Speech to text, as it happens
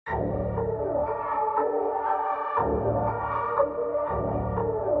Faro.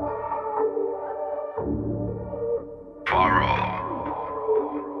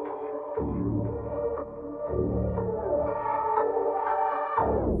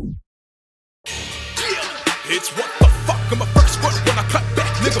 It's what the fuck in my first word when I cut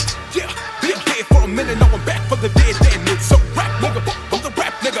back, nigga. Yeah, been dead for a minute, now I'm back from the dead, damn it's a rap, nigga. I'm the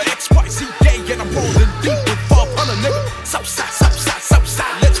rap nigga, XYZA, and I'm rolling deep with 500, nigga.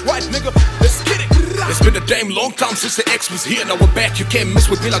 Southside, let's ride, nigga, let's get it. It's been a damn long time since the X was here, now we're back, you can't mess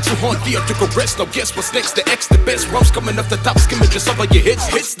with me like Zohan Dvir. Took a rest, now guess what's next, the X, the best rounds coming off the top, skimming just over your hits.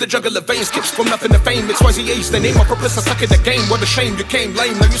 Hits the jugular vein, skips from nothing to fame, XYZA's the name, my purpose, I suck at the game. What a shame, you came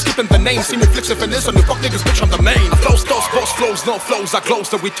lame, now you skipping the name. See me flicks and finesse on you fuck niggas, bitch, I'm the main. I flows, those boss flows, no flows, I close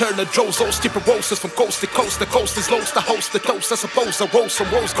the return of Joe's osteoporosis. From coast to coast, the coast is lows, the host, the toast, I suppose, I roll some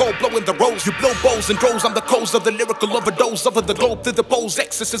rose gold, blowin the rose. You blow bows and droves, I'm the cause of the lyrical overdose, over the globe through the pose,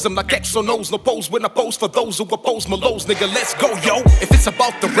 exorcism like X or nose, no pose when I pose for those who oppose my lows, nigga, let's go, yo. If it's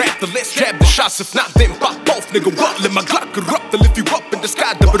about the rap, then let's jab the shots, if not, then pop both, nigga, up, let my Glock erupt, to lift you up in the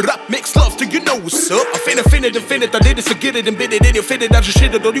sky, double up, mix love till you know what's up. I infinite, I did it to get it, and bit it, and you fit it, I just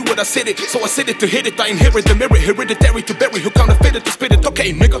shit it, or do what I said it, so I said it to hit it, I inherit the mirror, hereditary to bury, who counterfeited to spit it,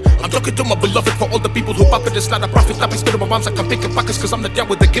 okay, nigga, I'm talking to my beloved for all the people who pop it, it's not a profit, stop spitting my rhymes like I'm picking pockets, cause I'm not down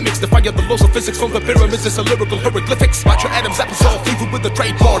with the gimmicks, the fire, the laws of physics, from the pyramids, it's a lyrical hieroglyphics, watch your Adam's apples all, evil with the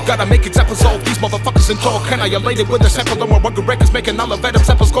trademark, gotta make examples of these motherfuckers in talk, can I elate it with a sample of my rugged records, making all of Adam's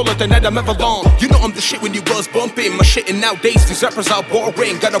apples cooler than Adam ever long, you know I'm the shit when you buzz bumping, my shit and nowadays these rappers are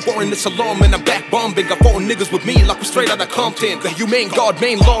boring, got a war in this alarm and I'm back bombing, got foreign niggas with me like we're straight out of Compton, the humane god,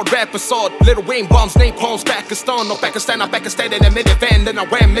 main lord, rap assault, Little Wayne bombs, napalms, Pakistan, no Pakistan, I'm Pakistan in a minivan, then I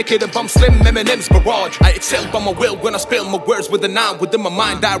ran, make it and bump slim, Eminem's barrage, I excel by my will when I spill my words with a nine, within my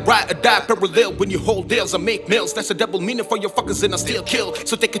mind I ride or die parallel, when you hold deals I make mills, that's a double meaning for your fuckers and I still kill,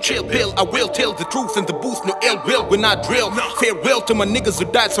 so take a chill pill, I will tell the truth in the booth, no ill will when I drill, farewell to my niggas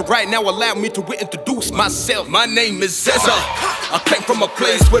who died, so right now allow me to reintroduce myself, my name is XYZA, I came from a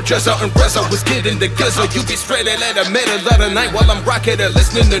place where XYZA and RZA was getting together, you be straight at a middle of the night while I'm rocking it,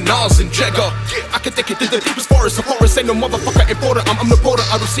 listening to Nas and Jagger, I can take it to the deepest forest, the forest ain't no motherfucker important, I'm the porter,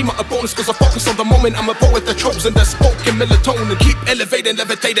 I don't see my opponents cause I focus on the moment, I'm a poet that chosen, that spoken melatonin, keep elevating,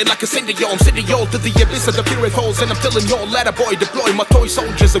 levitating like a cinder, yo, I'm sending y'all to the abyss of the period holes, and I'm telling y'all, ladder boy, deploy my toy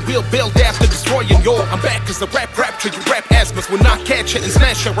soldiers, and we'll build after destroying y'all, I'm back cause the rap rapture, you rap asthmas, when I catch it and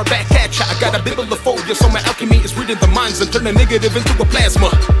smash it, right back at ya, I got a bibliophobia, so my alchemy is reading the minds and turning negative into a plasma,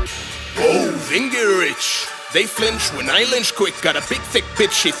 oh, finger rich. They flinch when I lynch quick. Got a big thick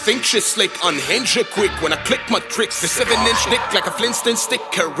bitch, she thinks she's slick. Unhinge her quick when I click my tricks. The 7-inch dick like a Flintstone stick.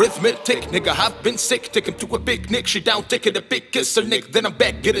 Arithmetic, nigga, I've been sick. Take him to a picnic, she down, taking a big kiss her nick. Then I'm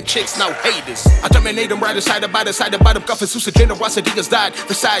back getting chicks, now haters. I terminate them right aside, by the side, about them cuffing. Whose generosity has died.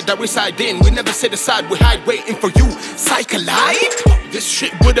 Reside, I reside in. We never sit aside, we hide waiting for you. Psycholite? This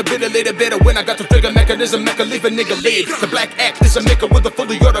shit would've been a little better when I got the trigger mechanism. Make a leave a nigga lead. The black act is a maker with a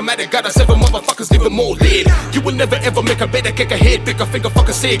fully automatic. Got a 7 motherfuckers, give him more lead. You will never ever make a better, kick a head, pick a finger, fuck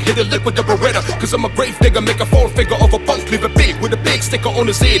a sig, hit a lip with the Beretta. Cause I'm a grave nigga, make a 4-finger of a punk, leave it big with a big sticker on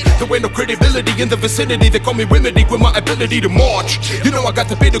his head. There ain't no credibility in the vicinity, they call me remedy with my ability to march. You know I got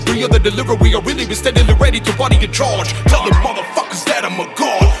the pedigree of the delivery, I really be steadily ready to body in charge. Tell them motherfuckers that I'm a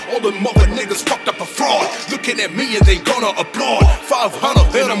god, all them mother niggas fucked up a fraud. Looking at me and they gonna applaud,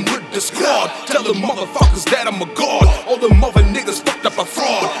 500 and I'm with the squad. Tell them motherfuckers that I'm a god, all them mother niggas fucked up a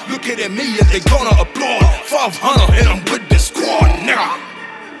fraud. Looking at me and they gonna applaud, 500 and I'm with the squad, nigga.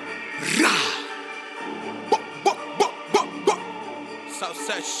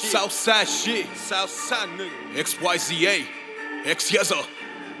 Southside shit, Southside shit, Southside nigga. XYZA, XYZA,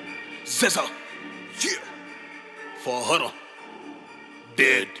 XYZA, yeah. 400,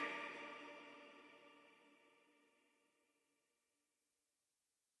 dead.